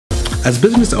As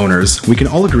business owners, we can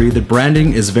all agree that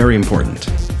branding is very important.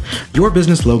 Your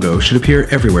business logo should appear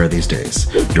everywhere these days.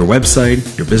 Your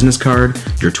website, your business card,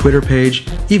 your Twitter page,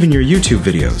 even your YouTube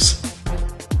videos.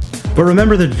 But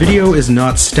remember that video is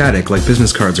not static like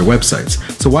business cards or websites,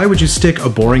 so why would you stick a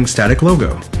boring static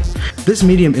logo? This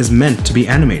medium is meant to be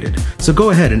animated, so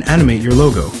go ahead and animate your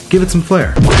logo. Give it some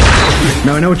flair.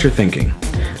 Now I know what you're thinking.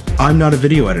 I'm not a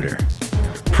video editor.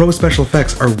 Pro special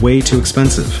effects are way too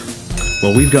expensive.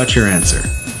 Well, we've got your answer.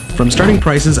 From starting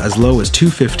prices as low as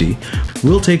 $250,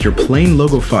 we'll take your plain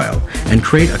logo file and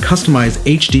create a customized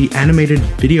HD animated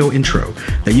video intro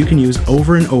that you can use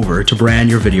over and over to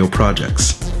brand your video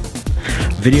projects.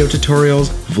 Video tutorials,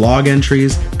 vlog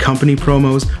entries, company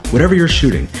promos, whatever you're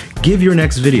shooting, give your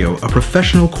next video a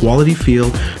professional quality feel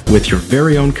with your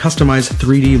very own customized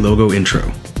 3D logo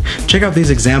intro. Check out these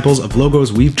examples of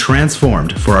logos we've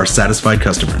transformed for our satisfied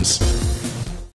customers.